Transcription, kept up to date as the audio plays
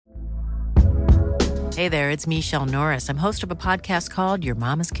Hey there, it's Michelle Norris. I'm host of a podcast called Your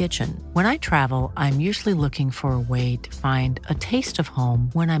Mama's Kitchen. When I travel, I'm usually looking for a way to find a taste of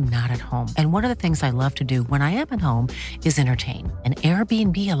home when I'm not at home. And one of the things I love to do when I am at home is entertain. And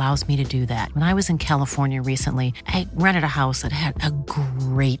Airbnb allows me to do that. When I was in California recently, I rented a house that had a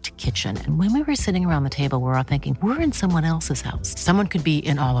great kitchen. And when we were sitting around the table, we were all thinking, we're in someone else's house. Someone could be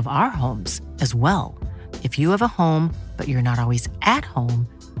in all of our homes as well. If you have a home, but you're not always at home,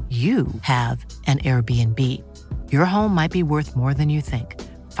 you have an Airbnb. Your home might be worth more than you think.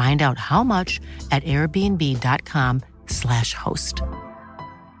 Find out how much at airbnb.com/host.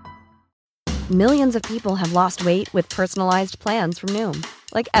 Millions of people have lost weight with personalized plans from Noom.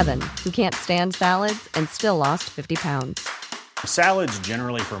 Like Evan, who can't stand salads and still lost 50 pounds. Salads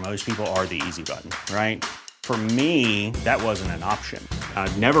generally for most people are the easy button, right? For me, that wasn't an option. I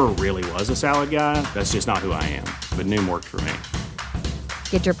never really was a salad guy. That's just not who I am. But Noom worked for me.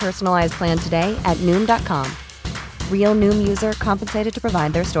 Get your personalized plan today at Noom.com. Real Noom user compensated to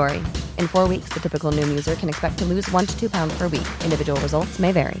provide their story. In 4 weeks, the typical Noom user can expect to lose 1 to 2 pounds per week. Individual results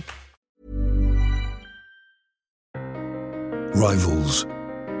may vary. Rivals.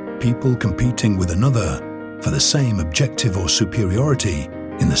 People competing with another for the same objective or superiority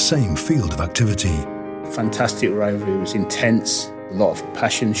in the same field of activity. Fantastic rivalry. It was intense. A lot of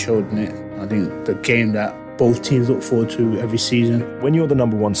passion showed in it. I think the game that both teams look forward to every season. When you're the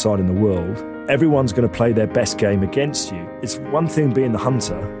number one side in the world, everyone's going to play their best game against you. It's one thing being the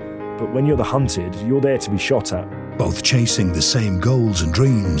hunter, but when you're the hunted, you're there to be shot at. Both chasing the same goals and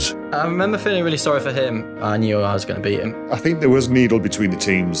dreams. I remember feeling really sorry for him. I knew I was going to beat him. I think there was needle between the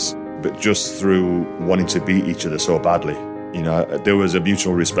teams, but just through wanting to beat each other so badly. You know, there was a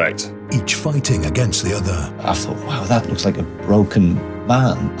mutual respect. Each fighting against the other. I thought, wow, that looks like a broken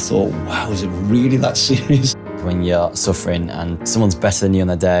man. I thought, wow, is it really that serious? When you're suffering and someone's better than you on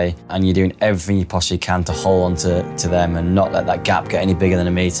the day and you're doing everything you possibly can to hold on to them and not let that gap get any bigger than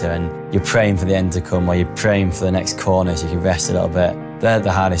a metre, and you're praying for the end to come or you're praying for the next corner so you can rest a little bit. They're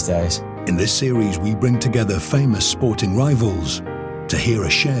the hardest days. In this series, we bring together famous sporting rivals to hear a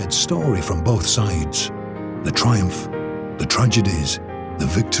shared story from both sides. The triumph, the tragedies, the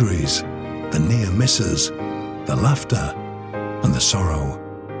victories, the near misses, the laughter, and the sorrow.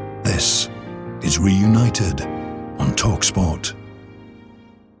 This is Reunited on TalkSport.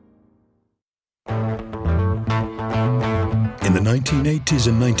 In the 1980s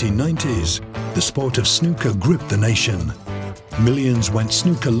and 1990s, the sport of snooker gripped the nation. Millions went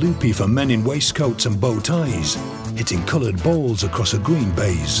snooker loopy for men in waistcoats and bow ties, hitting coloured balls across a green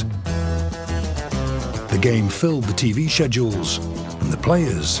baize. The game filled the TV schedules, and the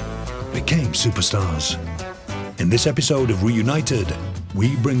players became superstars. In this episode of Reunited,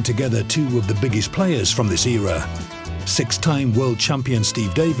 we bring together two of the biggest players from this era, six-time world champion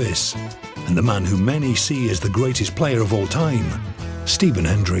Steve Davis, and the man who many see as the greatest player of all time, Stephen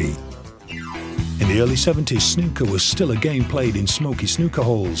Hendry. In the early 70s, snooker was still a game played in smoky snooker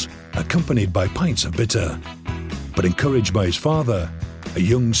halls, accompanied by pints of bitter. But encouraged by his father, a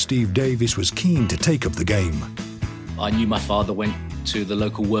young Steve Davis was keen to take up the game. I knew my father went to the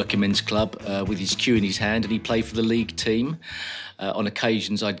local working men's club with his cue in his hand, and he played for the league team. On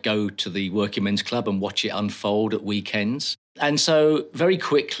occasions, I'd go to the working men's club and watch it unfold at weekends. And so very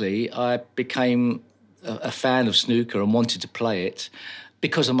quickly, I became a fan of snooker and wanted to play it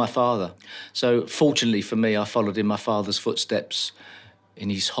because of my father. So fortunately for me, I followed in my father's footsteps in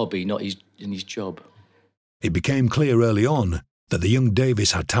his hobby, not in his job. It became clear early on that the young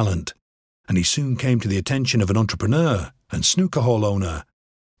Davis had talent, and he soon came to the attention of an entrepreneur and snooker hall owner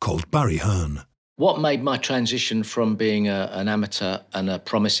called Barry Hearn. What made my transition from being an amateur and a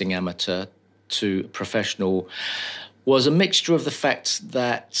promising amateur to professional was a mixture of the fact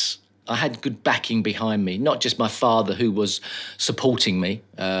that I had good backing behind me, not just my father, who was supporting me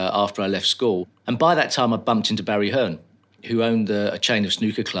after I left school. And by that time, I bumped into Barry Hearn, who owned a chain of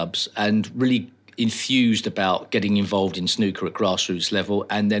snooker clubs and really enthused about getting involved in snooker at grassroots level,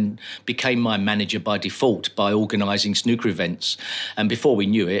 and then became my manager by default by organising snooker events. And before we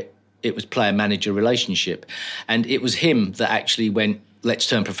knew it, it was player-manager relationship. And it was him that actually went, let's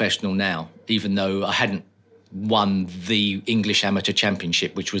turn professional now, even though I hadn't won the English Amateur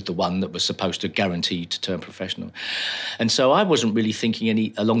Championship, which was the one that was supposed to guarantee you to turn professional. And so I wasn't really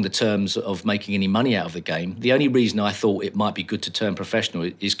thinking along the terms of making any money out of the game. The only reason I thought it might be good to turn professional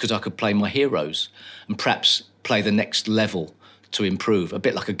is because I could play my heroes and perhaps play the next level to improve, a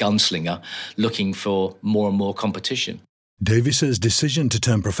bit like a gunslinger looking for more and more competition. Davis's decision to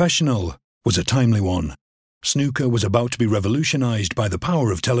turn professional was a timely one. Snooker was about to be revolutionised by the power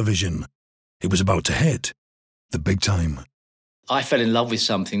of television. It was about to hit the big time. I fell in love with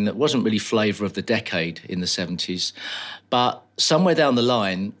something that wasn't really flavour of the decade in the 70s. But somewhere down the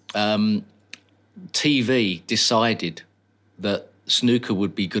line, TV decided that snooker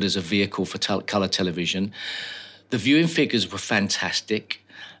would be good as a vehicle for colour television. The viewing figures were fantastic.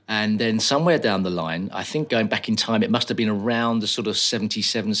 And then somewhere down the line, I think going back in time, it must have been around the sort of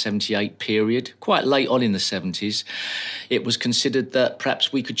 77, 78 period, quite late on in the 70s, it was considered that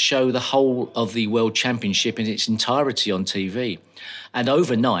perhaps we could show the whole of the World Championship in its entirety on TV. And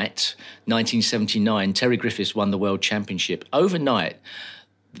overnight, 1979, Terry Griffiths won the World Championship. Overnight,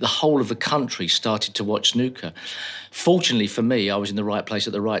 the whole of the country started to watch snooker. Fortunately for me, I was in the right place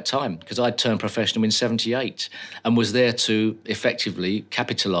at the right time because I'd turned professional in 78 and was there to effectively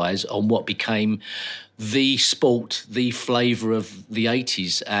capitalise on what became the sport, the flavour of the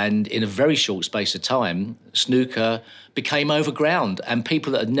 80s. And in a very short space of time, snooker became overground, and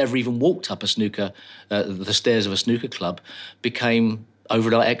people that had never even walked up the stairs of a snooker club became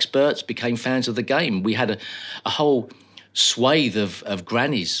overnight experts, became fans of the game. We had a whole swathe of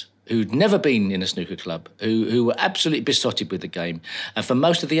grannies who'd never been in a snooker club, who were absolutely besotted with the game. And for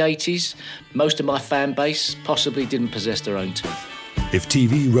most of the 80s, most of my fan base possibly didn't possess their own team. If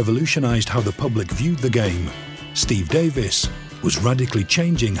TV revolutionised how the public viewed the game, Steve Davis was radically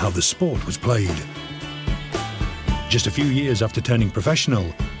changing how the sport was played. Just a few years after turning professional,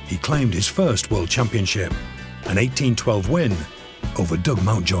 he claimed his first World Championship, an 18-12 win over Doug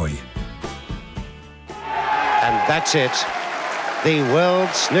Mountjoy. And that's it. The World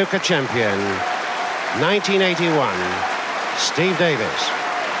Snooker Champion, 1981, Steve Davis.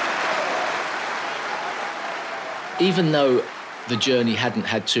 Even though the journey hadn't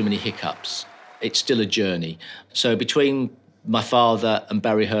had too many hiccups, it's still a journey. So between my father and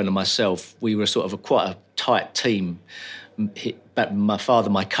Barry Hearn and myself, we were sort of quite a tight team. My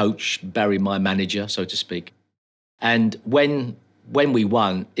father, my coach, Barry, my manager, so to speak. And when we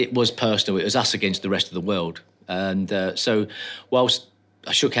won, it was personal. It was us against the rest of the world. And so whilst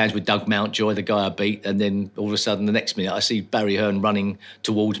I shook hands with Doug Mountjoy, the guy I beat, and then all of a sudden the next minute I see Barry Hearn running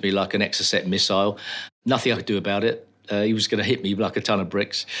towards me like an Exocet missile. Nothing I could do about it. He was going to hit me like a ton of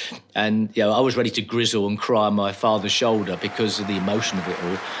bricks. And I was ready to grizzle and cry on my father's shoulder because of the emotion of it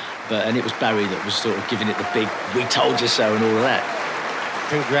all. And it was Barry that was sort of giving it the big, we told you so and all of that.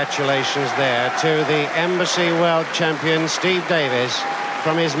 Congratulations there to the Embassy World Champion Steve Davis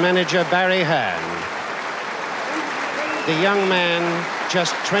from his manager Barry Hearn. The young man,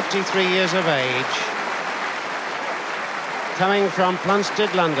 just 23 years of age, coming from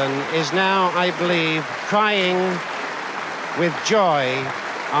Plumstead, London, is now, I believe, crying with joy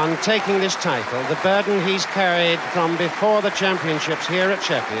on taking this title. The burden he's carried from before the championships here at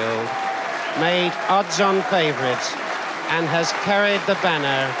Sheffield, made odds-on favourites, and has carried the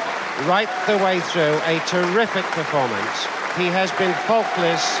banner right the way through. A terrific performance. He has been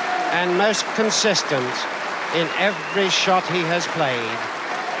faultless and most consistent in every shot he has played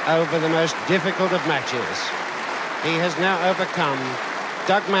over the most difficult of matches. He has now overcome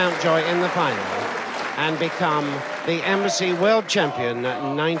Doug Mountjoy in the final and become the Embassy World Champion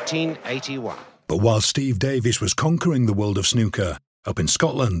in 1981. But while Steve Davis was conquering the world of snooker, up in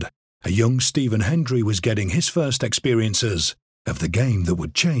Scotland, a young Stephen Hendry was getting his first experiences of the game that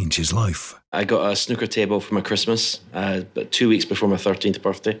would change his life. I got a snooker table for my Christmas, about 2 weeks before my 13th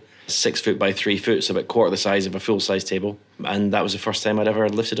birthday. 6 foot by 3 foot, so about quarter the size of a full-size table. And that was the first time I'd ever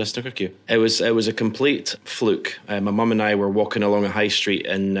lifted a snooker cue. It was a complete fluke. My mum and I were walking along a high street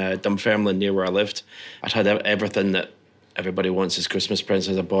in Dunfermline near where I lived. I'd had everything that everybody wants as Christmas presents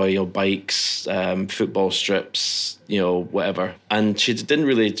as a boy, bikes, football strips, whatever. And she was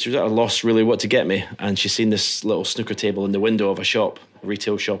at a loss really what to get me. And she seen this little snooker table in the window of a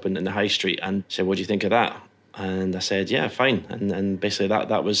retail shop in the high street, and said, "What do you think of that?" And I said, "Yeah, fine." And basically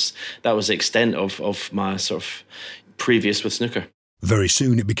that was the extent of my sort of previous with snooker. Very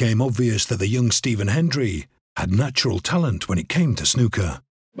soon it became obvious that the young Stephen Hendry had natural talent when it came to snooker.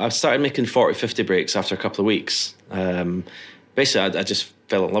 I started making 40-50 breaks after a couple of weeks. Basically, I just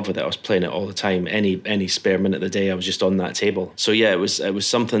fell in love with it. I was playing it all the time. Any spare minute of the day, I was just on that table. So yeah, it was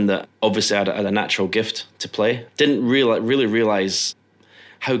something that obviously I had a natural gift to play. Didn't really realise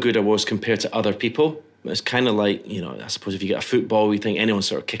how good I was compared to other people. It's kind of like, I suppose if you get a football, you think anyone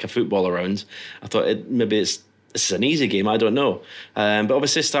sort of kick a football around. I thought this is an easy game, I don't know. But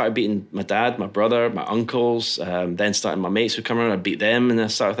obviously I started beating my dad, my brother, my uncles, then starting my mates would come around, I'd beat them, and I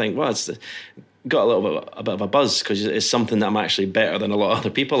started thinking, well, it's got a bit of a buzz because it's something that I'm actually better than a lot of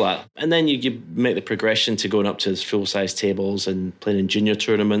other people at. And then you make the progression to going up to full-size tables and playing in junior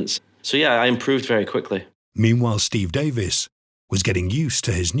tournaments. So yeah, I improved very quickly. Meanwhile, Steve Davis was getting used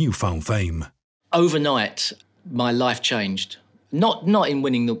to his newfound fame. Overnight, my life changed. Not in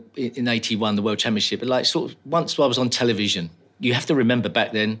winning in 81 the World Championship, but like sort of once I was on television. You have to remember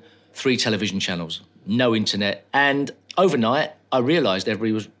back then, 3 television channels, no internet, and overnight I realised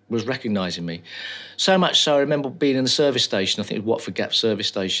everybody was recognising me. So much so I remember being in the service station, I think it was Watford Gap service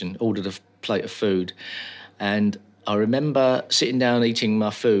station, ordered a plate of food, and I remember sitting down eating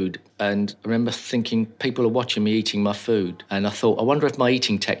my food, and I remember thinking people are watching me eating my food, and I thought, I wonder if my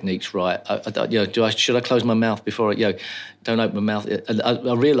eating technique's right. Should I close my mouth before don't open my mouth? And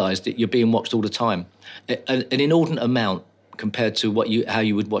I realised that you're being watched all the time, an inordinate amount compared to how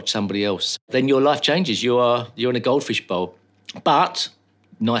you would watch somebody else. Then your life changes. You're in a goldfish bowl, but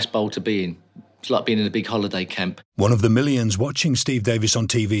nice bowl to be in. It's like being in a big holiday camp. One of the millions watching Steve Davis on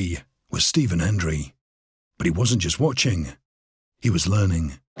TV was Stephen Hendry. But he wasn't just watching, he was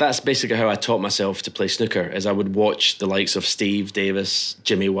learning. That's basically how I taught myself to play snooker, as I would watch the likes of Steve Davis,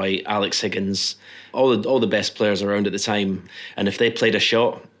 Jimmy White, Alex Higgins, all the best players around at the time. And if they played a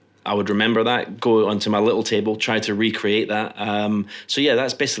shot, I would remember that, go onto my little table, try to recreate that.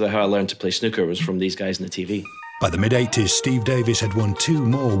 That's basically how I learned to play snooker, was from these guys on the TV. By the mid-80s, Steve Davis had won 2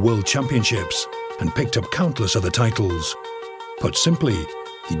 more World Championships and picked up countless other titles. Put simply,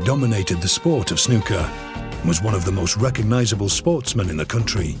 he dominated the sport of snooker and was one of the most recognisable sportsmen in the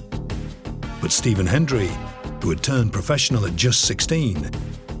country. But Stephen Hendry, who had turned professional at just 16,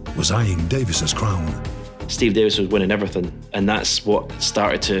 was eyeing Davis's crown. Steve Davis was winning everything, and that's what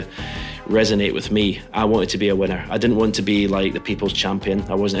started to resonate with me. I wanted to be a winner. I didn't want to be like the people's champion.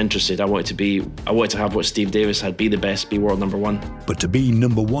 I wasn't interested. I wanted to have what Steve Davis had, be the best, be world number 1. But to be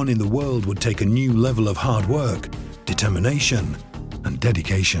number 1 in the world would take a new level of hard work, determination and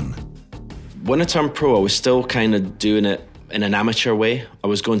dedication. When I turned pro, I was still kind of doing it in an amateur way. I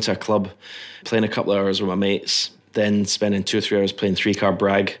was going to a club, playing a couple of hours with my mates, then spending 2 or 3 hours playing 3-card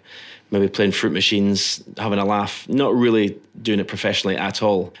brag, maybe playing fruit machines, having a laugh, not really doing it professionally at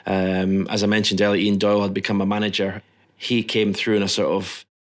all. As I mentioned earlier, Ian Doyle had become a manager. He came through in a sort of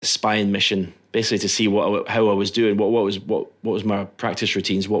spying mission, basically to see how I was doing, what was my practice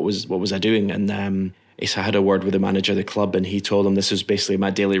routines, what was I doing, and I had a word with the manager of the club, and he told him this was basically my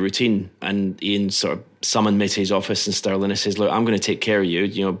daily routine. And Ian sort of summoned me to his office in Stirling and says, look, I'm going to take care of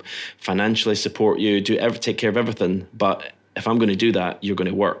you, financially support you, take care of everything. But if I'm going to do that, you're going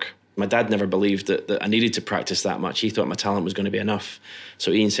to work. My dad never believed that I needed to practice that much. He thought my talent was going to be enough.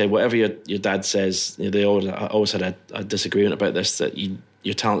 So Ian said, whatever your dad says, I always had a disagreement about this, that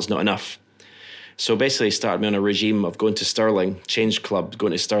your talent's not enough. So basically he started me on a regime of going to Stirling, change club,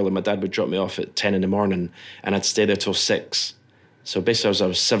 going to Stirling. My dad would drop me off at 10 in the morning and I'd stay there till 6. So basically I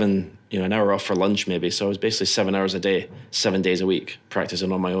was 7, an hour off for lunch maybe. So I was basically 7 hours a day, 7 days a week,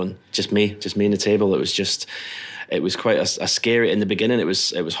 practicing on my own. Just me in the table. It was quite a scary, in the beginning it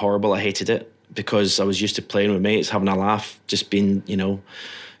was horrible. I hated it because I was used to playing with mates, having a laugh, just being,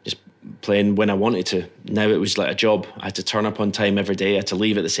 just playing when I wanted to. Now it was like a job. I had to turn up on time every day. I had to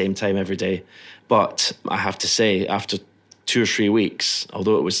leave at the same time every day. But I have to say, after 2 or 3 weeks,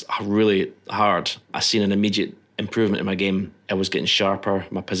 although it was really hard, I seen an immediate improvement in my game. I was getting sharper.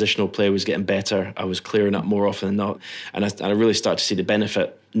 My positional play was getting better. I was clearing up more often than not. And I really started to see the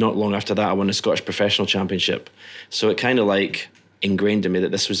benefit. Not long after that, I won the Scottish Professional Championship. So it kind of like ingrained in me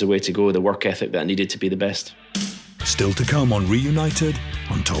that this was the way to go, the work ethic that I needed to be the best. Still to come on Reunited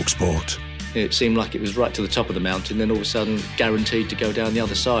on TalkSport. It seemed like it was right to the top of the mountain, then all of a sudden guaranteed to go down the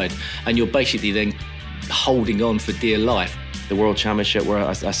other side. And you're basically then holding on for dear life. The World Championship, where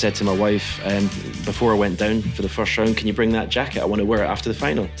I said to my wife before I went down for the first round, can you bring that jacket? I want to wear it after the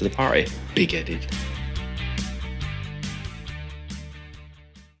final to the party. Big-headed.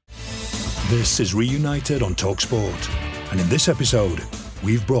 This is Reunited on TalkSport. And in this episode,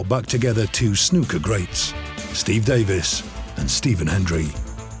 we've brought back together 2 snooker greats, Steve Davis and Stephen Hendry.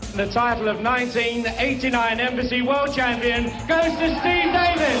 The title of 1989 Embassy World Champion goes to Steve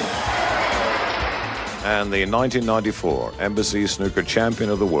Davis. And the 1994 Embassy Snooker Champion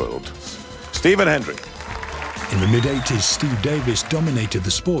of the World, Stephen Hendry. In the mid-80s, Steve Davis dominated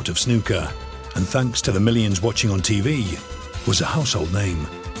the sport of snooker, and thanks to the millions watching on TV, was a household name.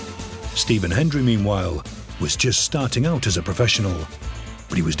 Stephen Hendry, meanwhile, was just starting out as a professional,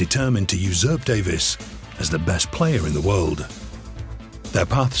 but he was determined to usurp Davis as the best player in the world. Their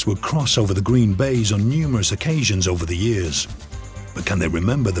paths would cross over the green baize on numerous occasions over the years. But can they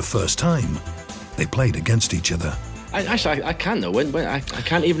remember the first time they played against each other? I can though. I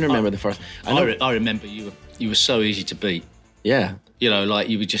can't even remember the first. I remember you were so easy to beat. Yeah. Like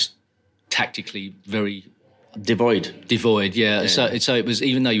you were just tactically very devoid. Yeah. So it was,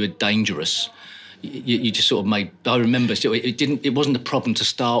 even though you were dangerous, you just sort of made. I remember it wasn't a problem to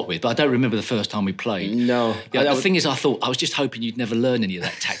start with, but I don't remember the first time we played. No, the thing is, I was just hoping you'd never learn any of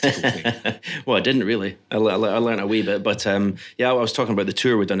that tactical thing. Well, I didn't really. I learned a wee bit, but I was talking about the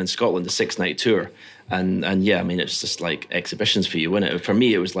tour we'd done in Scotland, the 6-night tour, and yeah, I mean, it's just like exhibitions for you, wasn't it? For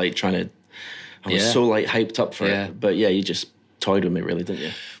me, it was like trying to. I was so like hyped up for it, but yeah, you just toyed with me, really, didn't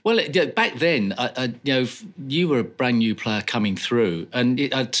you? Well, back then, you were a brand new player coming through, and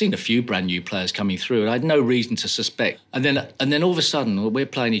I'd seen a few brand new players coming through, and I had no reason to suspect. And then all of a sudden, we're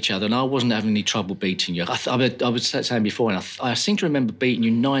playing each other, and I wasn't having any trouble beating you. I was saying before, and I seem to remember beating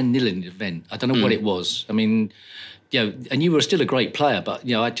you 9-0 in the event. I don't know what it was. I mean, and you were still a great player,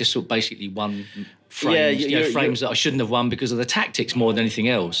 but I just sort of basically won. Frames that I shouldn't have won because of the tactics more than anything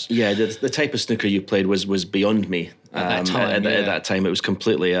else. Yeah, the type of snooker you played was beyond me at that time. At that time, it was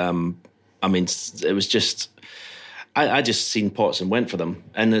completely. I mean, it was just. I just seen pots and went for them.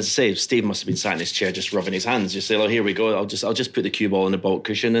 And as I say, Steve must have been sat in his chair just rubbing his hands, just saying, "Oh, here we go. I'll just put the cue ball in the baulk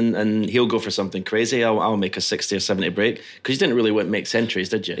cushion, and he'll go for something crazy. I'll make a 60 or 70 break." Because you didn't really make centuries,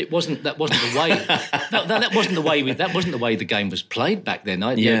 did you? That wasn't the way. that wasn't the way. That wasn't the way the game was played back then.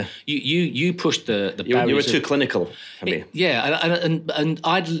 You pushed the barriers. You were too clinical for me. And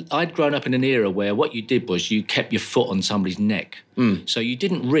I'd grown up in an era where what you did was you kept your foot on somebody's neck, so you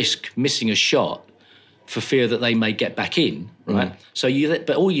didn't risk missing a shot for fear that they may get back in, right? So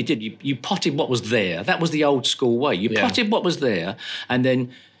but all you did, you potted what was there. That was the old school way. You potted what was there, and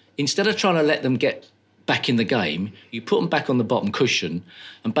then instead of trying to let them get back in the game, you put them back on the bottom cushion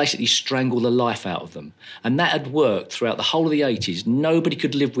and basically strangle the life out of them. And that had worked throughout the whole of the 80s. Nobody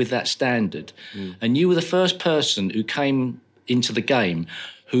could live with that standard. And you were the first person who came into the game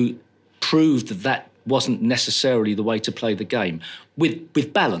who proved that wasn't necessarily the way to play the game,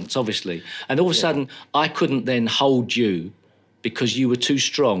 with balance, obviously. And all of a sudden, I couldn't then hold you because you were too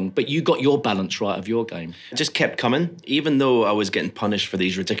strong, but you got your balance right of your game. It just kept coming. Even though I was getting punished for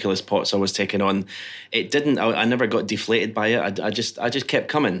these ridiculous pots I was taking on, it didn't. I never got deflated by it. I just kept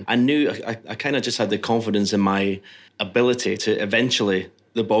coming. I knew I kind of just had the confidence in my ability to eventually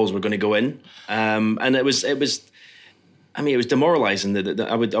the balls were going to go in, and it was. I mean, it was demoralising that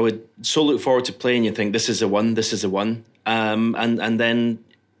I would so look forward to playing. You think this is a one, and then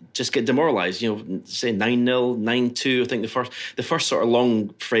just get demoralised. Say 9-0, 9-2. I think the first sort of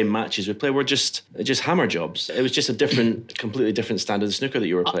long frame matches we played were just hammer jobs. It was just a completely different standard of snooker that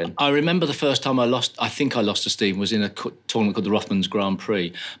you were playing. I remember the first time I lost. I think I lost to Stephen was in a tournament called the Rothmans Grand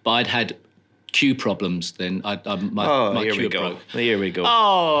Prix, but I'd had cue problems then. My cue broke. Here we go.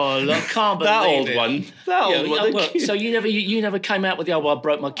 Oh, look, can't believe that old it. one. That old one. Well, so you never came out with the I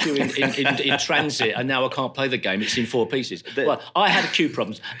broke my cue in transit and now I can't play the game. It's in 4 pieces. Well, I had cue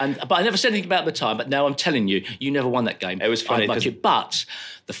problems, but I never said anything about it at the time. But now I'm telling you, you never won that game. It was funny. But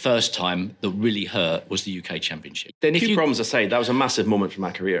the first time that really hurt was the UK Championship. Then cue problems aside, that was a massive moment for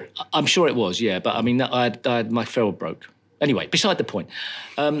my career. I'm sure it was, yeah. But I mean, I had my ferrule broke. Anyway, beside the point,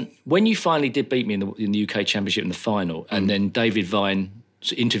 when you finally did beat me in the UK Championship in the final, and then David Vine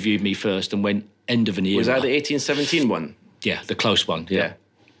interviewed me first and went end of an era. Was that the 18-17 one? Yeah, the close one, yeah.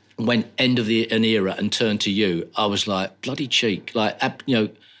 Went end of an era and turned to you. I was like, bloody cheek. Like, what do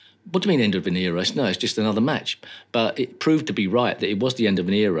you mean end of an era? No, it's just another match. But it proved to be right that it was the end of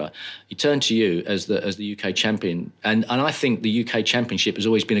an era. He turned to you as the UK champion. And I think the UK Championship has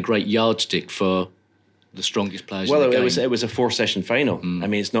always been a great yardstick for the strongest players in the game. It was a 4-session final. I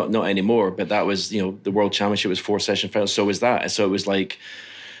mean, it's not anymore, but that was, the World Championship was 4-session final. So was that. So it was like,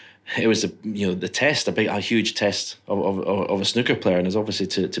 it was the test, a huge test of a snooker player, and it's obviously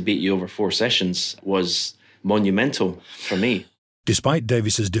to beat you over 4 sessions was monumental for me. Despite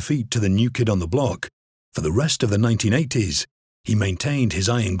Davis's defeat to the new kid on the block, for the rest of the 1980s, he maintained his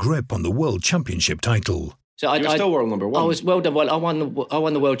iron grip on the World Championship title. So you were still world number one. I was well done. Well, I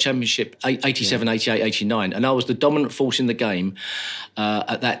won the World Championship 87, 88, 89, and I was the dominant force in the game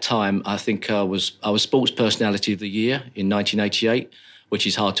at that time. I think I was Sports Personality of the Year in 1988, which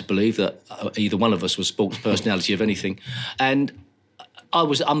is hard to believe that either one of us was Sports Personality of anything, and I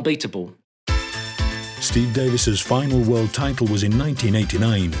was unbeatable. Steve Davis's final world title was in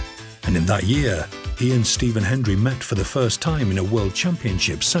 1989, and in that year, he and Stephen Hendry met for the first time in a World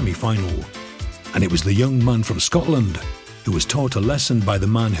Championship semi-final. And it was the young man from Scotland who was taught a lesson by the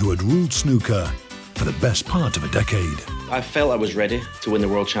man who had ruled snooker for the best part of a decade. I felt I was ready to win the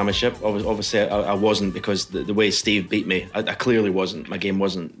World Championship. Obviously, I wasn't, because the way Steve beat me, I clearly wasn't. My game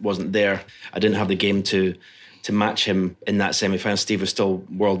wasn't there. I didn't have the game to match him in that semi-final. Steve was still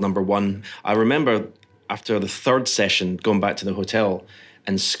world number one. I remember after the 3rd session going back to the hotel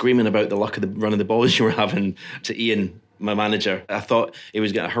and screaming about the luck of the run of the balls you were having to Ian my manager. I thought he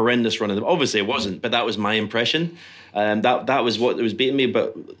was getting a horrendous run of them. Obviously it wasn't, but that was my impression. That was what was beating me.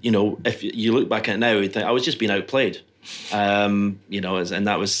 But, if you look back at it now, you think I was just being outplayed. And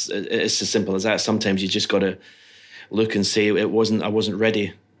that was, it's as simple as that. Sometimes you just got to look and say I wasn't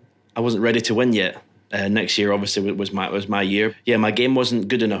ready. I wasn't ready to win yet. Next year, obviously, was my year. Yeah, my game wasn't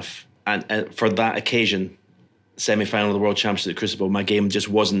good enough. And for that occasion, semi-final of the World Championships at the Crucible, my game just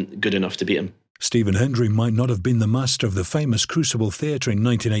wasn't good enough to beat him. Stephen Hendry might not have been the master of the famous Crucible Theatre in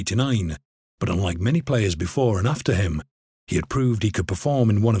 1989, but unlike many players before and after him, he had proved he could perform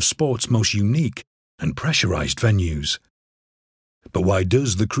in one of sport's most unique and pressurised venues. But why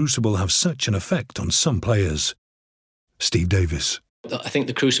does the Crucible have such an effect on some players? Steve Davis. I think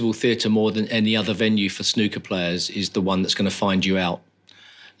the Crucible Theatre, more than any other venue for snooker players, is the one that's going to find you out.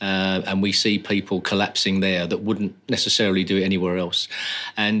 And we see people collapsing there that wouldn't necessarily do it anywhere else.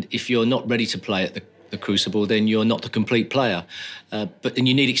 And if you're not ready to play at the Crucible, then you're not the complete player. But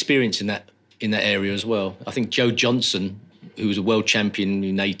you need experience in that area as well. I think Joe Johnson, who was a world champion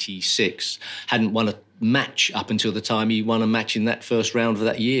in '86, hadn't won a match up until the time he won a match in that first round of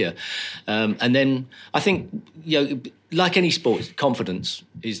that year. And then I think, like any sport, confidence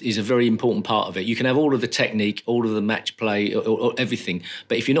is a very important part of it. You can have all of the technique, all of the match play, or everything,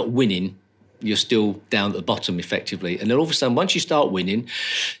 but if you're not winning, you're still down at the bottom effectively. And then all of a sudden, once you start winning,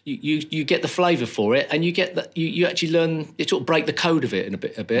 you get the flavour for it, and you get that you actually learn, you sort of break the code of it in a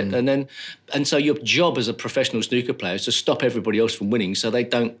bit, and so your job as a professional snooker player is to stop everybody else from winning, so they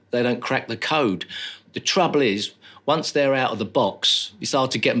don't crack the code. The trouble is, once they're out of the box, it's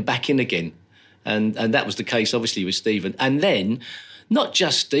hard to get them back in again. And that was the case, obviously, with Stephen. And then, not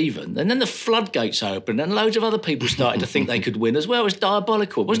just Stephen, and then the floodgates opened and loads of other people started to think they could win as well. It was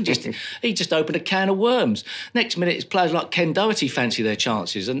diabolical. It wasn't just... He just opened a can of worms. Next minute, it's players like Ken Doherty fancy their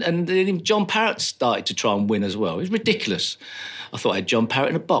chances. And then John Parrott started to try and win as well. It was ridiculous. I thought I had John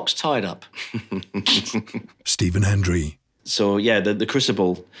Parrott in a box tied up. Stephen Hendry. So, yeah, the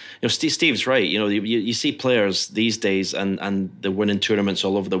Crucible, Steve's right. You see players these days and they're winning tournaments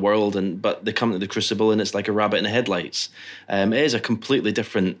all over the world, but they come to the Crucible and it's like a rabbit in the headlights. It is a completely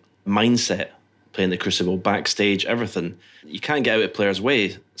different mindset, playing the Crucible, backstage, everything. You can't get out of players'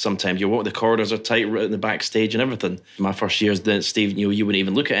 way sometimes. The corridors are tight right in the backstage and everything. My first years, Steve, you wouldn't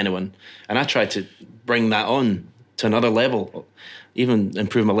even look at anyone. And I tried to bring that on to another level. Even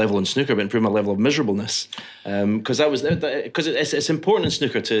improve my level in snooker, but improve my level of miserableness. Because it's important in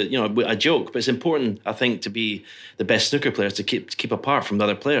snooker to, I joke, but it's important, I think, to be the best snooker players, to keep apart from the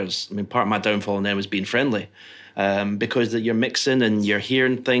other players. I mean, part of my downfall now is being friendly, because you're mixing and you're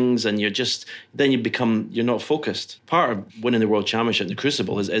hearing things, and you're not focused. Part of winning the World Championship in the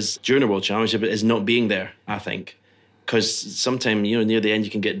Crucible is during the World Championship is not being there, I think. Because sometimes, near the end,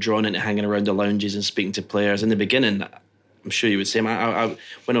 you can get drawn into hanging around the lounges and speaking to players. In the beginning, I'm sure you would say, when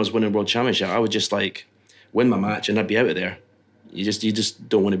I was winning World Championship, I would just win my match and I'd be out of there. You just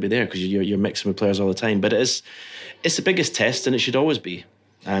don't want to be there because you're mixing with players all the time. But it's the biggest test, and it should always be.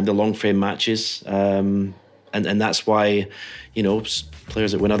 The long frame matches, and that's why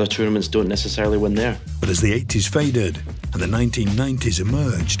players that win other tournaments don't necessarily win there. But as the 80s faded and the 1990s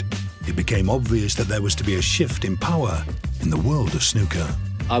emerged, it became obvious that there was to be a shift in power in the world of snooker.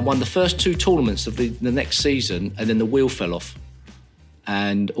 I won the first two tournaments of the next season, and then the wheel fell off.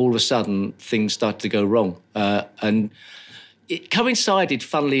 And all of a sudden, things started to go wrong. And it coincided,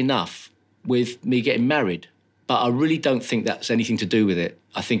 funnily enough, with me getting married. But I really don't think that's anything to do with it.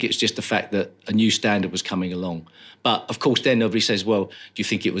 I think it's just the fact that a new standard was coming along. But, of course, then nobody says, well, do you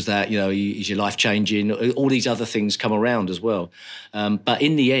think it was that? Is your life changing? All these other things come around as well. But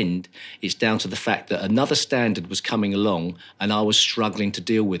in the end, it's down to the fact that another standard was coming along and I was struggling to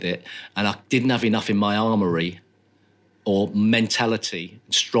deal with it. And I didn't have enough in my armoury or mentality,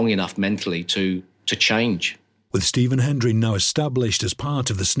 strong enough mentally to change. With Stephen Hendry now established as part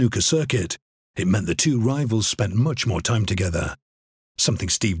of the snooker circuit, it meant the two rivals spent much more time together, something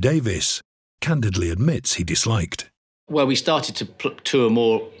Steve Davis candidly admits he disliked. Well, we started to tour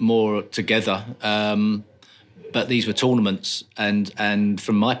more together, but these were tournaments, and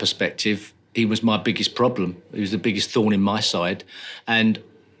from my perspective, he was my biggest problem. He was the biggest thorn in my side, and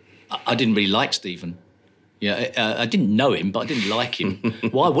I didn't really like Stephen. I didn't know him, but I didn't like him.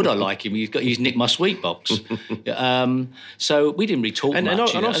 Why would I like him? He's nicked my sweet box. So we didn't really talk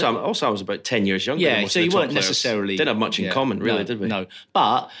much. And also I was about 10 years younger. Yeah, so you weren't necessarily... Didn't have much in common, really, did we? No,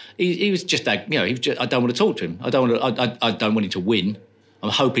 but he was just I don't want to talk to him. I don't want him to win.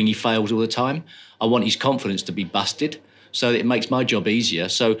 I'm hoping he fails all the time. I want his confidence to be busted. so it makes my job easier.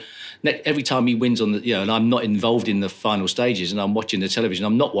 So every time he wins on the, and I'm not involved in the final stages and I'm watching the television,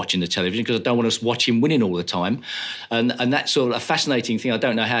 I'm not watching the television because I don't want to watch him winning all the time. And that's sort of a fascinating thing. I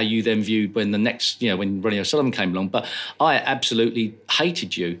don't know how you then viewed when the next, when Ronnie O'Sullivan came along, but I absolutely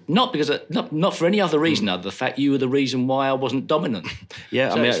hated you. Not because, not for any other reason other than the fact you were the reason why I wasn't dominant. Yeah,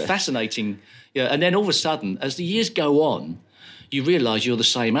 so it's fascinating. Yeah, and then all of a sudden, as the years go on, you realise you're the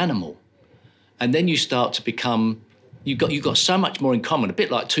same animal. And then you start to become... You've got so much more in common, a bit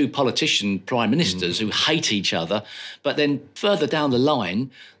like two politician prime ministers who hate each other, but then further down the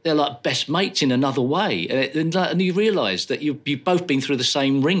line, they're like best mates in another way. And you realise that you've both been through the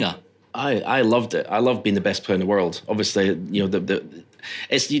same ringer. I loved it. I loved being the best player in the world. Obviously, you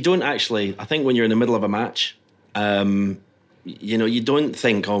don't actually... I think when you're in the middle of a match... you don't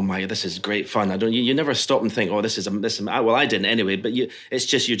think, oh my, this is great fun. You never stop and think, oh, this is well, I didn't anyway. But it's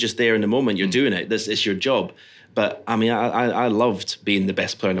just you're just there in the moment. You're doing it. This is your job. But I mean, I loved being the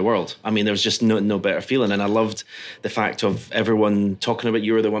best player in the world. I mean, there was just no better feeling, and I loved the fact of everyone talking about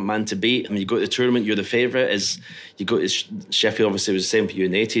you were the one man to beat. I mean, you go to the tournament, you're the favourite. You go to Sheffield, obviously it was the same for you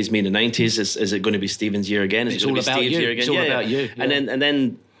in the 80s, me in the 90s. Is it going to be Stephen's year again? It's all about you. It's all about you. And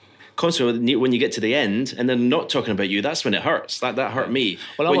then. Constantly, when you get to the end and then not talking about you, that's when it hurts. That hurt me.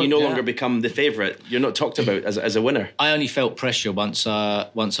 Well, when you no longer become the favourite, you're not talked about as a winner. I only felt pressure once I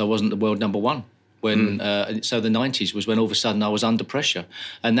wasn't the world number one. So the 90s was when all of a sudden I was under pressure.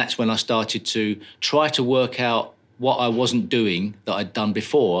 And that's when I started to try to work out what I wasn't doing that I'd done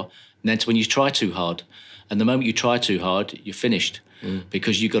before. And that's when you try too hard. And the moment you try too hard, you're finished.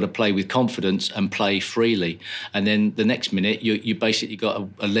 Because you've got to play with confidence and play freely. And then the next minute, you basically got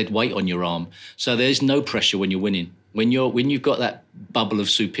a lead weight on your arm. So there's no pressure when you're winning. When you've got that bubble of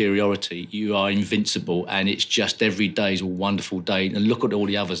superiority, you are invincible, and it's just every day is a wonderful day. And look at all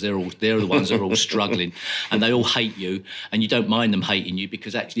the others; they're the ones that are all struggling, and they all hate you, and you don't mind them hating you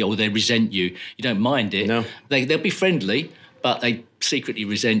because actually, they resent you. You don't mind it. No. They'll be friendly, but they secretly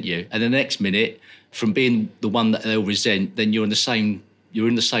resent you. And the next minute, from being the one that they'll resent, then you're in the same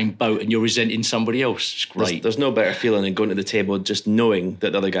boat and you're resenting somebody else. It's great. There's no better feeling than going to the table just knowing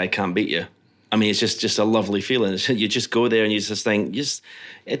that the other guy can't beat you. I mean, it's just a lovely feeling. You just go there and you just think,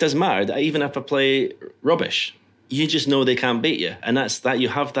 it doesn't matter. Even if I play rubbish, you just know they can't beat you. And that's that. You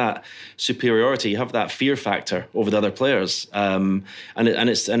have that superiority. You have that fear factor over the other players. And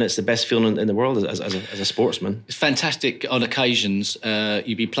it's the best feeling in the world as a sportsman. It's fantastic on occasions.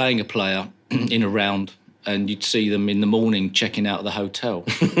 You'd be playing a player in a round and you'd see them in the morning checking out of the hotel.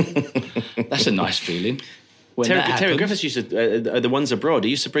 That's a nice feeling. Terry Griffiths used to, the ones abroad, he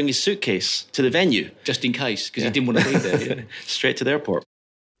used to bring his suitcase to the venue. Just in case, because he didn't want to be there. Straight to the airport.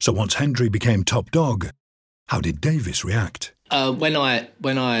 So once Hendry became top dog, how did Davis react? When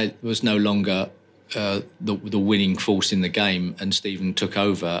I was no longer the winning force in the game and Stephen took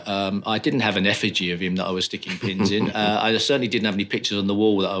over, I didn't have an effigy of him that I was sticking pins in. I certainly didn't have any pictures on the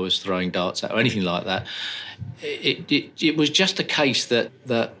wall that I was throwing darts at or anything like that. It was just a case that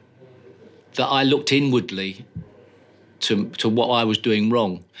I looked inwardly to what I was doing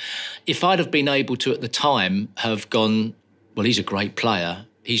wrong. If I'd have been able to, at the time, have gone, well, he's a great player,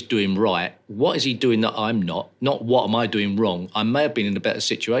 he's doing right, what is he doing that I'm not? Not what am I doing wrong? I may have been in a better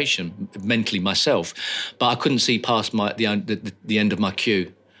situation mentally myself, but I couldn't see past the end of my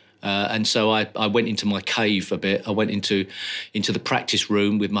cue. And so I went into my cave a bit. I went into the practice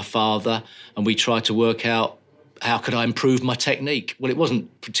room with my father, and we tried to work out how could I improve my technique? Well, it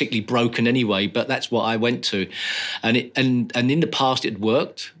wasn't particularly broken anyway, but that's what I went to. And in the past it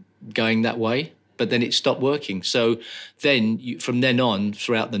worked, going that way, but then it stopped working. So then, from then on,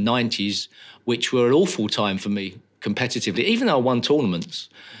 throughout the 90s, which were an awful time for me competitively, even though I won tournaments,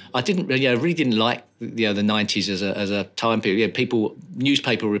 I really didn't like the 90s as a time period.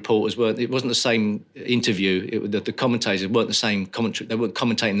 Newspaper reporters it wasn't the same interview. The commentators weren't the same commentary. They weren't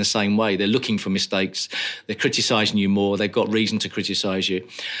commentating the same way. They're looking for mistakes. They're criticising you more. They've got reason to criticise you,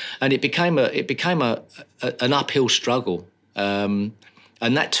 and it became an uphill struggle. And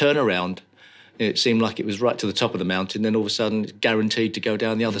that turnaround, it seemed like it was right to the top of the mountain. Then all of a sudden, it's guaranteed to go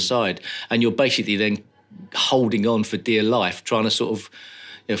down the other side, and you're basically then holding on for dear life, trying to sort of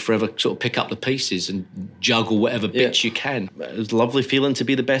forever sort of pick up the pieces and juggle whatever bits you can. It was a lovely feeling to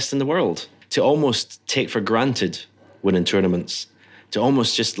be the best in the world, to almost take for granted winning tournaments, to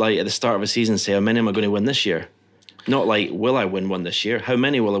almost just like at the start of a season say, how many am I going to win this year? Not like, will I win one this year? How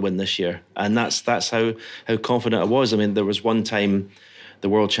many will I win this year? And that's how confident I was. I mean, there was one time, the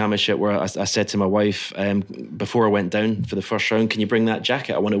World Championship, where I said to my wife, before I went down for the first round, can you bring that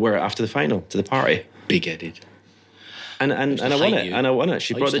jacket? I want to wear it after the final to the party. Big-headed. And I won it. And I won it.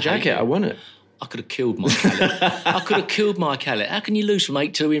 She brought the jacket. I won it. I could have killed Mike Hallett. How can you lose from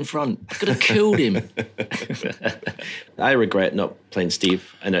 8-2 in front? I could have killed him. I regret not playing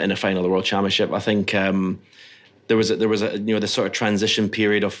Steve in a final of the World Championship. I think there was a this sort of transition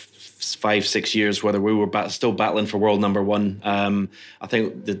period of 5-6 years where we were still battling for world number one. I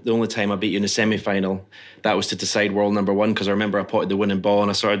think the only time I beat you in a semi-final, that was to decide world number one, because I remember I potted the winning ball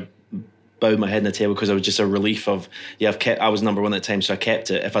and I sort of bowed my head in the table because I was just a relief of, I was number one at the time, so I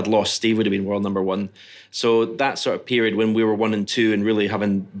kept it. If I'd lost, Steve would have been world number one. So that sort of period when we were 1 and 2 and really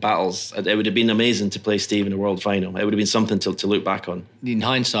having battles, it would have been amazing to play Steve in a world final. It would have been something to look back on. In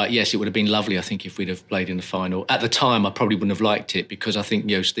hindsight, yes, it would have been lovely, I think, if we'd have played in the final. At the time, I probably wouldn't have liked it because I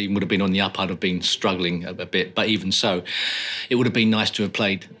think, Steve would have been on the up. I'd have been struggling a bit. But even so, it would have been nice to have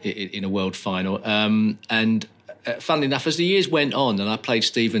played in a world final. Funnily enough, as the years went on, and I played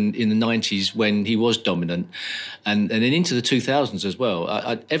Stephen in the 90s when he was dominant, and then into the 2000s as well.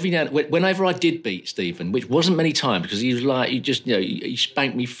 Whenever I did beat Stephen, which wasn't many times, because he was like, he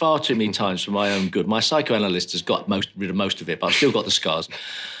spanked me far too many times for my own good. My psychoanalyst has got rid of most of it, but I've still got the scars.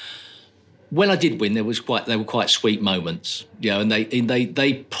 When I did win, they were quite sweet moments, and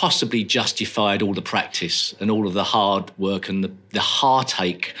they possibly justified all the practice and all of the hard work and the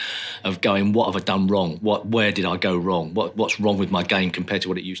heartache of going, what have I done wrong? Where did I go wrong? What's wrong with my game compared to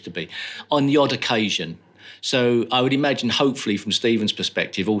what it used to be? On the odd occasion. So I would imagine, hopefully, from Stephen's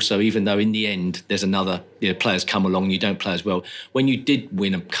perspective, also, even though in the end there's another, players come along and you don't play as well, when you did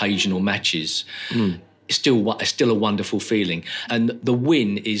win occasional matches. It's still a wonderful feeling. And the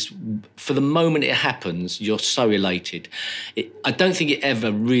win is, for the moment it happens, you're so elated. I don't think it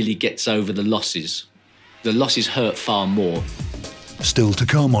ever really gets over the losses. The losses hurt far more. Still to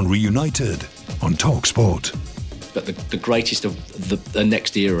come on Reunited on TalkSport. But the greatest of the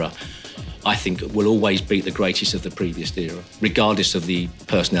next era, I think, will always beat the greatest of the previous era, regardless of the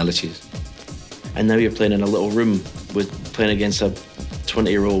personalities. And now you're playing in a little room playing against a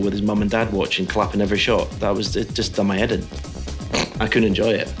 20-year-old with his mum and dad watching, clapping every shot. It just done my head in. I couldn't enjoy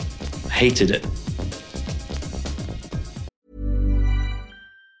it. I hated it.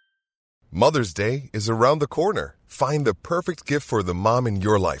 Mother's Day is around the corner. Find the perfect gift for the mom in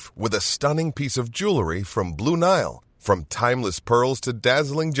your life with a stunning piece of jewelry from Blue Nile. From timeless pearls to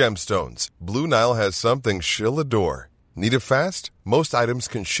dazzling gemstones, Blue Nile has something she'll adore. Need it fast? Most items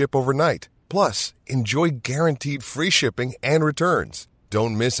can ship overnight. Plus, enjoy guaranteed free shipping and returns.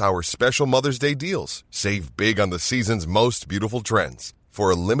 Don't miss our special Mother's Day deals. Save big on the season's most beautiful trends.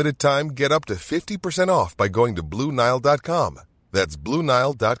 For a limited time, get up to 50% off by going to BlueNile.com. That's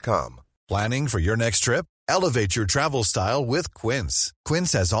BlueNile.com. Planning for your next trip? Elevate your travel style with Quince.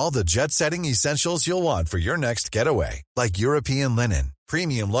 Quince has all the jet-setting essentials you'll want for your next getaway, like European linen,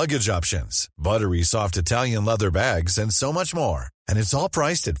 premium luggage options, buttery soft Italian leather bags, and so much more. And it's all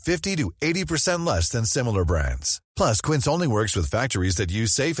priced at 50 to 80% less than similar brands. Plus, Quince only works with factories that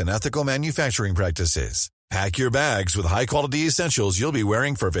use safe and ethical manufacturing practices. Pack your bags with high-quality essentials you'll be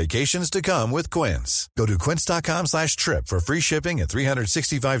wearing for vacations to come with Quince. Go to quince.com/trip for free shipping and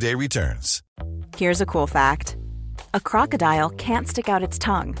 365-day returns. Here's a cool fact. A crocodile can't stick out its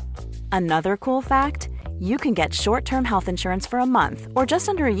tongue. Another cool fact, you can get short-term health insurance for a month or just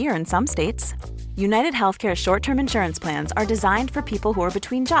under a year in some states. United Healthcare short-term insurance plans are designed for people who are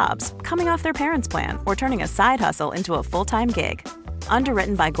between jobs, coming off their parents' plan, or turning a side hustle into a full-time gig.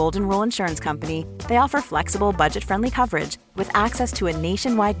 Underwritten by Golden Rule Insurance Company, they offer flexible, budget-friendly coverage with access to a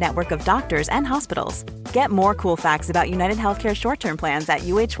nationwide network of doctors and hospitals. Get more cool facts about United Healthcare short-term plans at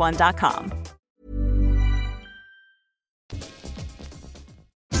uh1.com.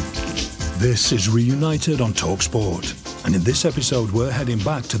 This is Reunited on TalkSport. And in this episode, we're heading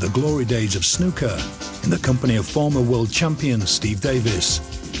back to the glory days of snooker in the company of former world champions Steve Davis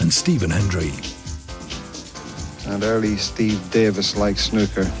and Stephen Hendry. And early Steve Davis likes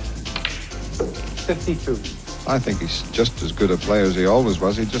snooker. 52. I think he's just as good a player as he always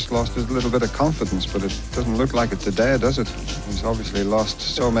was. He just lost his little bit of confidence, but it doesn't look like it today, does it? He's obviously lost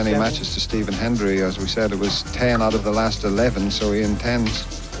so many matches to Stephen Hendry. As we said, it was 10 out of the last 11, so he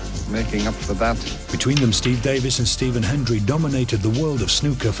intends making up for that. Between them, Steve Davis and Stephen Hendry dominated the world of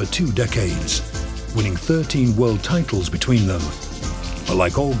snooker for 2 decades, winning 13 world titles between them. But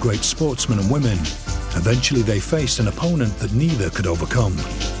like all great sportsmen and women, eventually they faced an opponent that neither could overcome.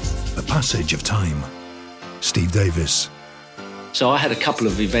 The passage of time. Steve Davis. So I had a couple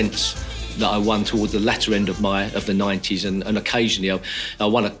of events that I won towards the latter end of the 90s, and occasionally I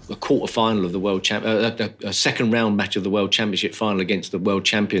won a quarter final of the World a second round match of the World Championship final against the world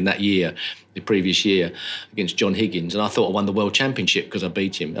champion that year, the previous year, against John Higgins, and I thought I won the World Championship because I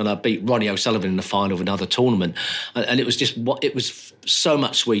beat him, and I beat Ronnie O'Sullivan in the final of another tournament, and it was so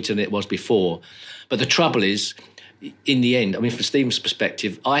much sweeter than it was before. But the trouble is, in the end, I mean, from Stephen's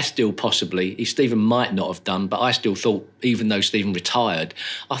perspective, Stephen might not have done, but I still thought, even though Stephen retired,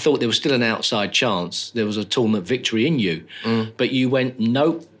 I thought there was still an outside chance there was a tournament victory in you. But you went,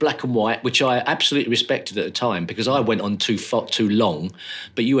 nope, black and white, which I absolutely respected at the time because I went on too long.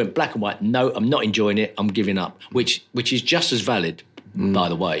 But you went black and white, no, I'm not enjoying it, I'm giving up, which is just as valid. By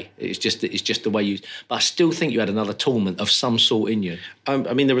the way, it's just the way you. But I still think you had another tournament of some sort in you.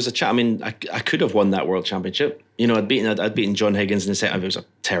 I mean, there was a chat. I mean, I could have won that World Championship. You know, I'd beaten John Higgins in the set. It was a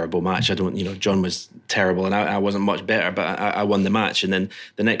terrible match. John was terrible, and I wasn't much better. But I won the match, and then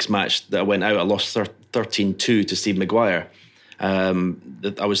the next match that I went out, I lost 13-2 to Steve Maguire. I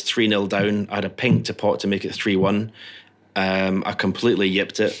was 3-0 down. I had a pink to pot to make it 3-1. I completely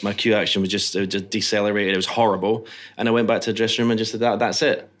yipped it. My cue action was just decelerated. It was horrible. And I went back to the dressing room and just said, that's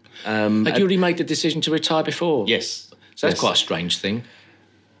it. Had you already made the decision to retire before? Yes. So that's quite a strange thing.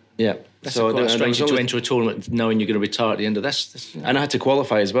 Yeah. That's quite strange to enter a tournament knowing you're going to retire at the end of this. And I had to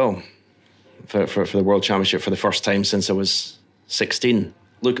qualify as well for the World Championship for the first time since I was 16.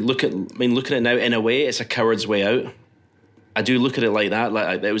 Looking at it now, in a way, it's a coward's way out. I do look at it like that.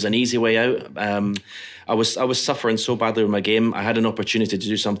 Like it was an easy way out. I was suffering so badly with my game. I had an opportunity to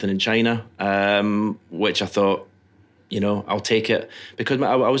do something in China, which I thought, I'll take it because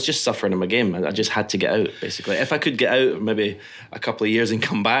I was just suffering in my game. I just had to get out, basically. If I could get out maybe a couple of years and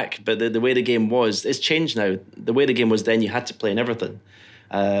come back, but the way the game was, it's changed now. The way the game was then, you had to play in everything.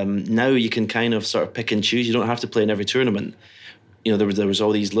 Now you can kind of sort of pick and choose. You don't have to play in every tournament. There was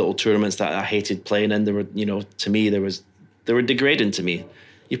all these little tournaments that I hated playing in. There were, to me, they were degrading to me.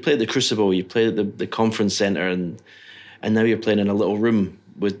 You played the Crucible, you played at the conference centre, and now you're playing in a little room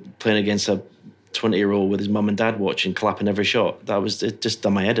playing against a 20-year-old with his mum and dad watching, clapping every shot. It just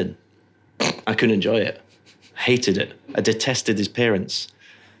done my head in. I couldn't enjoy it. Hated it. I detested his parents.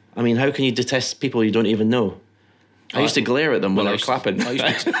 I mean, how can you detest people you don't even know? I used to glare at them when they were clapping. I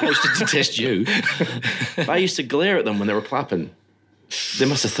used to detest you. I used to glare at them when they were clapping. They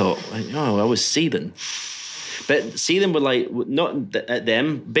must have thought, I was seething. But seething would not at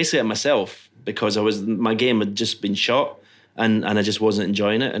them, basically at myself, because my game had just been shot and I just wasn't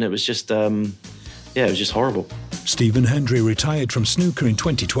enjoying it, and it was just, it was just horrible. Stephen Hendry retired from snooker in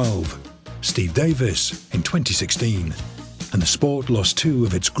 2012, Steve Davis in 2016, and the sport lost two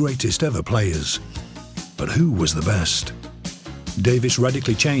of its greatest ever players. But who was the best? Davis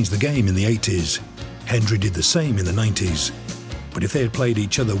radically changed the game in the 80s. Hendry did the same in the 90s. But if they had played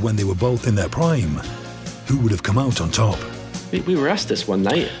each other when they were both in their prime, who would have come out on top? We were asked this one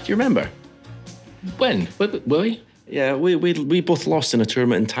night. Do you remember? When? Were we? Yeah, we both lost in a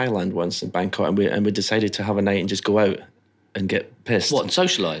tournament in Thailand once in Bangkok, and we decided to have a night and just go out and get pissed. What, and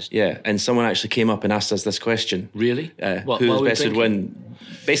socialise? Yeah, and someone actually came up and asked us this question. Really? Who was best would win?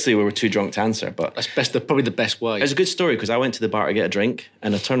 Basically, we were too drunk to answer, but that's probably the best way. It was a good story because I went to the bar to get a drink,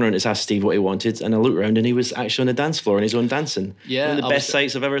 and I turned around and asked Steve what he wanted, and I looked around and he was actually on the dance floor on his own dancing. Yeah, one of the best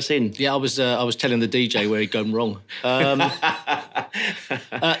sights I've ever seen. Yeah, I was telling the DJ where he'd gone wrong.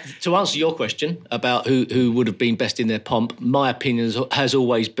 To answer your question about who would have been best in their pomp, my opinion has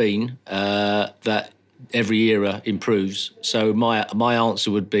always been that every era improves. So my answer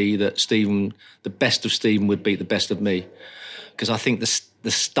would be that the best of Stephen would beat the best of me, because I think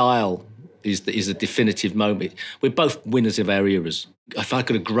the style is the definitive moment. We're both winners of our eras. If I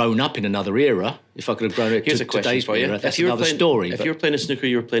could have grown up in another era, if I could have grown up Here's to a question today's for you. era, that's another story. If you were playing a snooker,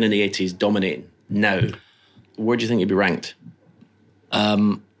 you were playing in the 80s, dominating. Now, where do you think you'd be ranked?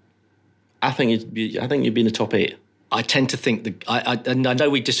 I think you'd be in the top 8. I tend to think and I know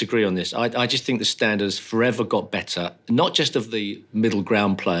we disagree on this. I just think the standards forever got better, not just of the middle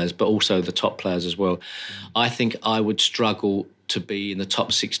ground players, but also the top players as well. I think I would struggle to be in the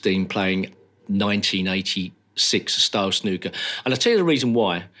top 16 playing 1986 style snooker. And I'll tell you the reason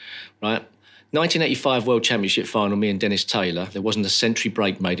why, right? 1985 World Championship final, me and Dennis Taylor, there wasn't a century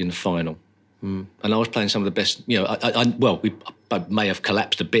break made in the final. And I was playing some of the best, I may have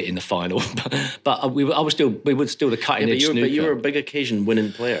collapsed a bit in the final, but we were still the cutting edge snooker. But you were a big occasion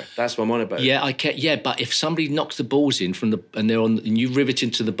winning player. That's what I'm on about. Yeah, but if somebody knocks the balls in and you rivet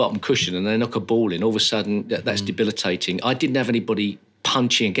into the bottom cushion and they knock a ball in, all of a sudden that's debilitating. I didn't have anybody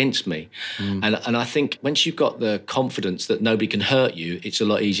punching against me, and I think once you've got the confidence that nobody can hurt you, it's a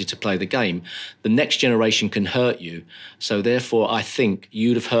lot easier to play the game. The next generation can hurt you, so therefore I think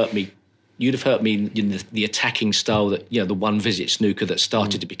you'd have hurt me you'd have heard me in the attacking style that, the one visit snooker that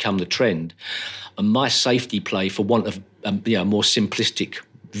started to become the trend. And my safety play, for want of a more simplistic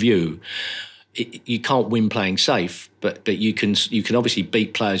view, you can't win playing safe, but you can obviously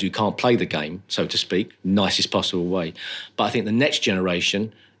beat players who can't play the game, so to speak, nicest possible way. But I think the next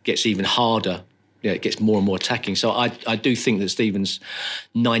generation gets even harder. It gets more and more attacking. So I do think that Stephen's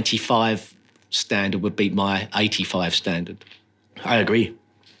 95 standard would beat my 85 standard. I agree.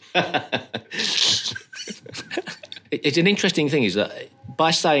 It's an interesting thing is that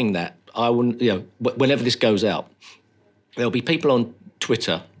by saying that, I wouldn't, whenever this goes out, there'll be people on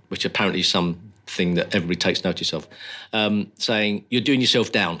Twitter, which apparently is something that everybody takes notice of, saying, you're doing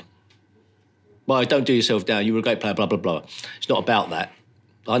yourself down. Well, don't do yourself down. You were a great player, blah, blah, blah. It's not about that.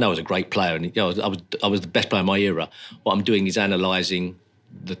 I know I was a great player, and I was the best player in my era. What I'm doing is analysing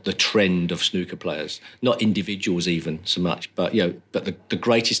the trend of snooker players, not individuals even so much, but the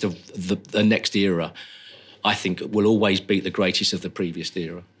greatest of the next era, I think, will always beat the greatest of the previous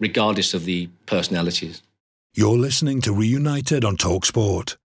era, regardless of the personalities. You're listening to Reunited on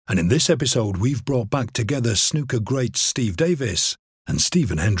TalkSport, and in this episode we've brought back together snooker greats Steve Davis and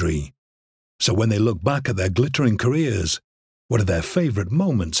Stephen Hendry. So when they look back at their glittering careers, what are their favourite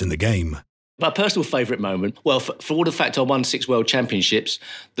moments in the game? My personal favourite moment, well, for all the fact I won 6 World Championships,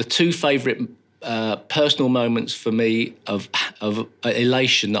 the 2 favourite personal moments for me of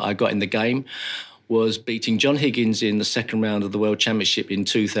elation that I got in the game was beating John Higgins in the second round of the World Championship in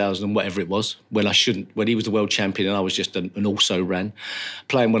 2000, whatever it was, when he was the world champion and I was just an also-ran,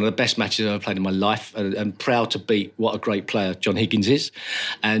 playing one of the best matches I've ever played in my life, and proud to beat what a great player John Higgins is,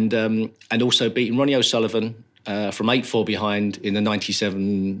 and also beating Ronnie O'Sullivan from 8-4 behind in the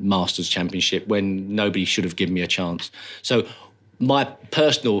 97 Masters Championship when nobody should have given me a chance. So my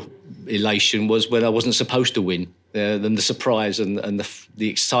personal elation was when I wasn't supposed to win, and the surprise and the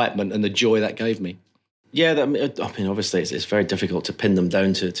excitement and the joy that gave me. Yeah, I mean, obviously it's very difficult to pin them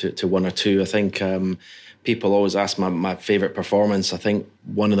down to one or two. I think people always ask my favourite performance. I think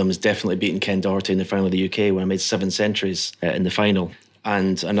one of them is definitely beating Ken Doherty in the final of the UK when I made 7 centuries in the final.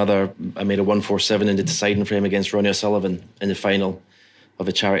 And another, I made a 147 in the deciding frame against Ronnie O'Sullivan in the final of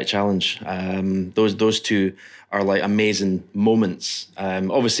the Charity Challenge. Those two are like amazing moments.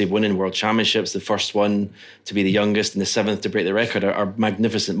 Obviously winning World Championships, the first one to be the youngest and the 7th to break the record are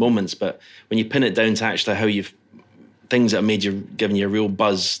magnificent moments. But when you pin it down to actually how things that have made you, given you a real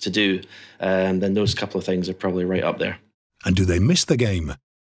buzz to do, then those couple of things are probably right up there. And do they miss the game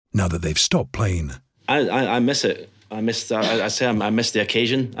now that they've stopped playing? I miss it. I miss the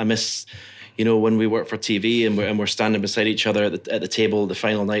occasion. I miss, when we work for TV and we're standing beside each other at the table the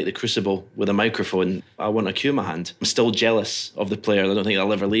final night, the Crucible, with a microphone. I want a cue in my hand. I'm still jealous of the players. I don't think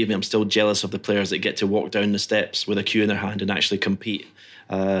they'll ever leave me. I'm still jealous of the players that get to walk down the steps with a cue in their hand and actually compete.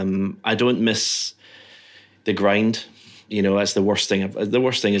 I don't miss the grind. That's the worst thing. The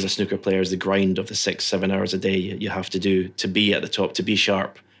worst thing as a snooker player is the grind of the 6-7 hours a day you have to do to be at the top, to be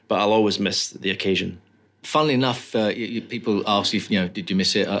sharp. But I'll always miss the occasion. Funnily enough, people ask if, did you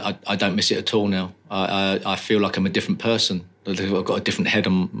miss it? I don't miss it at all now. I feel like I'm a different person. I've got a different head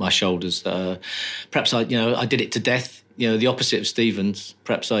on my shoulders. Perhaps I did it to death. The opposite of Stevens.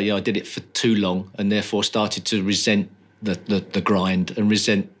 Perhaps I did it for too long and therefore started to resent the grind and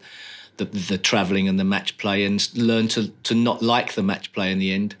resent the travelling and the match play and learn to not like the match play in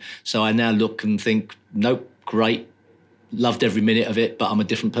the end. So I now look and think, nope, great, loved every minute of it, but I'm a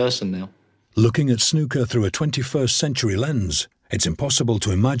different person now. Looking at snooker through a 21st century lens, it's impossible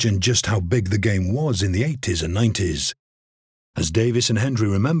to imagine just how big the game was in the 80s and 90s. As Davis and Hendry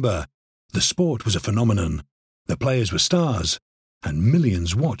remember, the sport was a phenomenon, the players were stars, and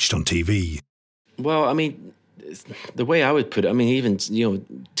millions watched on TV. Well, I mean, the way I would put it, even,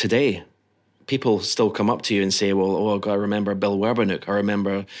 today, people still come up to you and say, well, I remember Bill Werbeniuk, I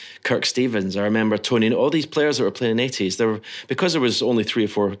remember Kirk Stevens, I remember Tony, all these players that were playing in the 80s. Because there was only 3 or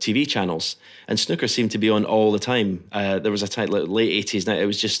 4 TV channels, and snooker seemed to be on all the time. There was a time, like late 80s, now it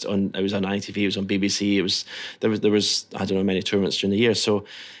was on ITV, it was on BBC, there was I don't know, many tournaments during the year. So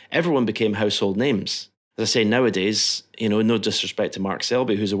everyone became household names. As I say, nowadays, no disrespect to Mark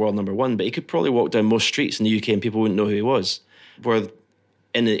Selby, who's a world number 1, but he could probably walk down most streets in the UK and people wouldn't know who he was. Where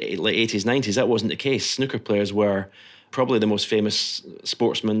in the late 80s, 90s, that wasn't the case. Snooker players were probably the most famous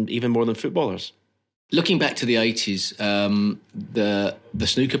sportsmen, even more than footballers. Looking back to the 80s, the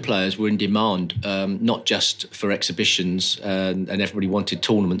snooker players were in demand, not just for exhibitions, and everybody wanted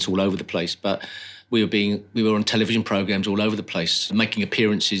tournaments all over the place, but we were on television programmes all over the place, making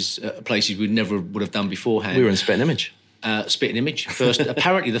appearances at places we never would have done beforehand. We were in Spitting Image. Spitting Image,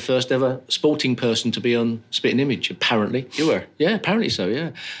 apparently the first ever sporting person to be on Spitting Image, apparently. You were? Yeah, apparently so, yeah.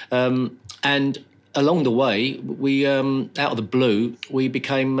 And along the way, we out of the blue, we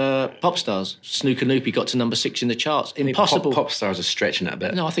became pop stars. Snooker Loopy got to number 6 in the charts. Impossible. Pop stars are stretching it a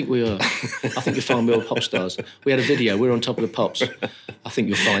bit. No, I think we were. I think you'll find we were pop stars. We had a video. We were on top of the pops. I think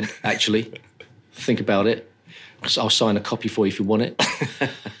you'll find, actually. Think about it. I'll sign a copy for you if you want it.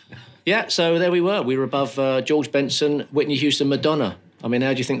 Yeah, so there we were. We were above George Benson, Whitney Houston, Madonna. I mean,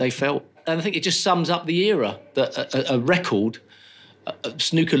 how do you think they felt? And I think it just sums up the era, that a record,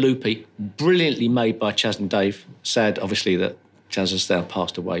 Snooker Loopy, brilliantly made by Chas and Dave. Sad, obviously, that Chas has now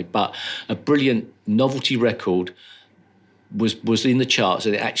passed away. But a brilliant novelty record was in the charts,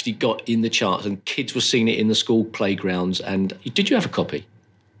 and it actually got in the charts, and kids were singing it in the school playgrounds. And did you have a copy?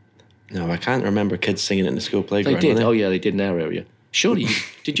 No, I can't remember kids singing it in the school playground. They did. Oh, yeah, they did in our area. Surely,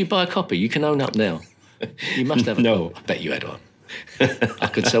 did you buy a copy? You can own up now. You must have a No. copy. I bet you had one. I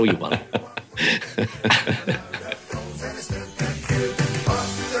could sell you one.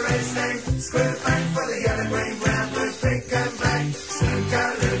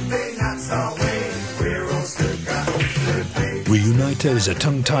 Reunite is a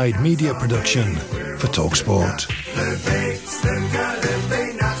tongue-tied media production for TalkSport.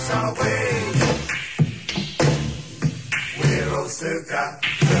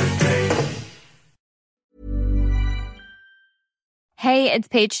 Hey, it's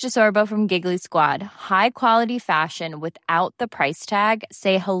Paige DeSorbo from Giggly Squad. High quality fashion without the price tag.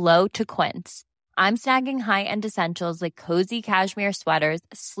 Say hello to Quince. I'm snagging high-end essentials like cozy cashmere sweaters,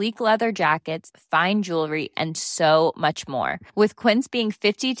 sleek leather jackets, fine jewelry, and so much more. With Quince being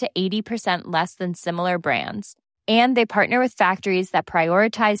 50 to 80% less than similar brands. And they partner with factories that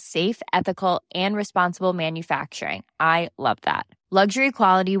prioritize safe, ethical, and responsible manufacturing. I love that. Luxury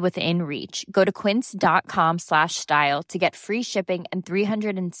quality within reach. Go to quince.com/style to get free shipping and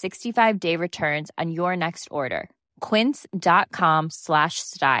 365-day returns on your next order.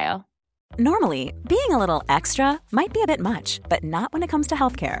 Quince.com/style. Normally, being a little extra might be a bit much, but not when it comes to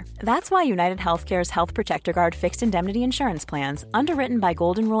healthcare. That's why United Healthcare's Health Protector Guard fixed indemnity insurance plans, underwritten by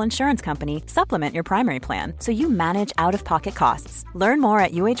Golden Rule Insurance Company, supplement your primary plan so you manage out-of-pocket costs. Learn more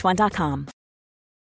at UH1.com.